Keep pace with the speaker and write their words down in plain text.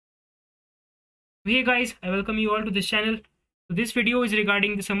Hey guys, I welcome you all to this channel. So this video is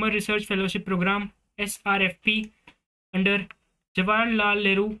regarding the Summer Research Fellowship Program SRFP under Jawaharlal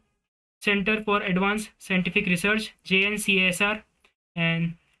Nehru Center for Advanced Scientific Research JNCASR,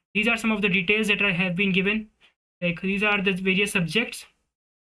 and these are some of the details that have been given. Like these are the various subjects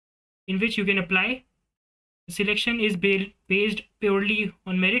in which you can apply. The selection is based purely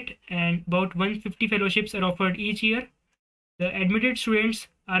on merit, and about 150 fellowships are offered each year. The admitted students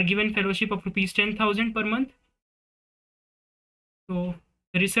are given fellowship of rupees 10,000 per month. So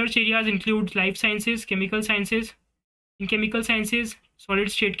the research areas include life sciences, chemical sciences. In chemical sciences,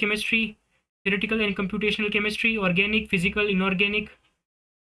 solid state chemistry, theoretical and computational chemistry, organic, physical, inorganic,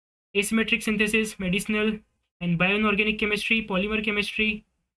 asymmetric synthesis, medicinal and bioinorganic chemistry, polymer chemistry,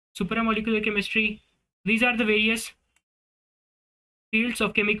 supramolecular chemistry. These are the various fields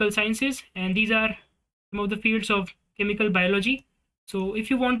of chemical sciences, and these are some of the fields of chemical biology. So if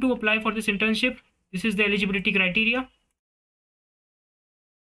you want to apply for this internship, this is the eligibility criteria.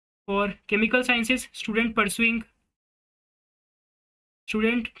 For chemical sciences, student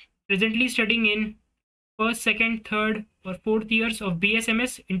presently studying in first, second, third or fourth years of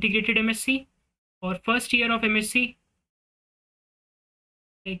BSMS integrated MSc, or first year of MSc,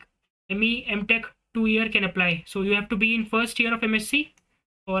 like ME, MTech 2-year can apply. So you have to be in first year of MSc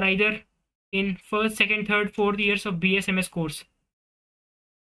or either in first, second, third, fourth years of BSMS course.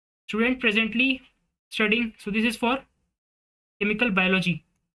 Student presently studying, so this is for chemical biology.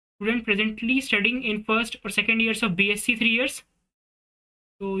 Student presently studying in first or second years of BSc 3 years.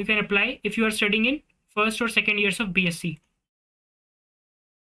 So you can apply if you are studying in first or second years of BSc.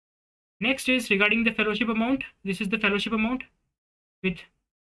 Next is regarding the fellowship amount. This is the fellowship amount with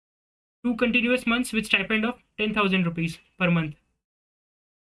 2 continuous months with stipend of 10,000 rupees per month.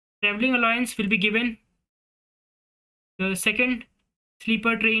 Traveling allowance will be given. The second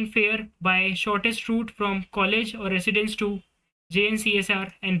sleeper train fare by shortest route from college or residence to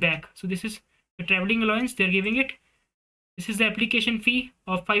JNCASR and back. So this is the traveling allowance they're giving it. This is the application fee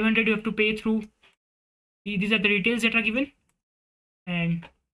of 500 you have to pay through. These are the details that are given, and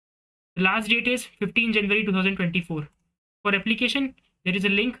the last date is 15 January 2024. For application, there is a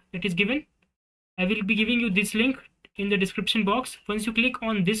link that is given. I will be giving you this link in the description box. Once you click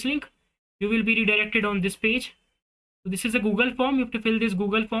on this link, you will be redirected on this page. So this is a Google form. You have to fill this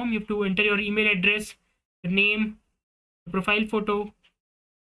Google form. You have to enter your email address, your name, your profile photo,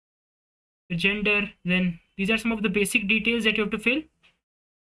 your gender. Then these are some of the basic details that you have to fill,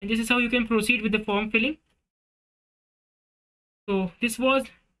 and this is how you can proceed with the form filling. So this was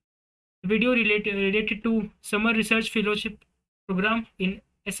the video related to Summer Research Fellowship Program in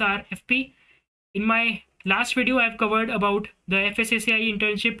SRFP. In my last video, I have covered about the FSSAI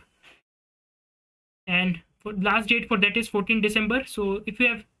internship, and for last date for that is 14 December. So if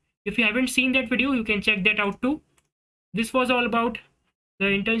you haven't seen that video, you can check that out too. This was all about the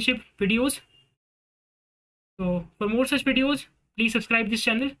internship videos. So for more such videos, please subscribe this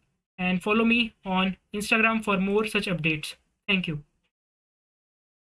channel and follow me on Instagram for more such updates. Thank you.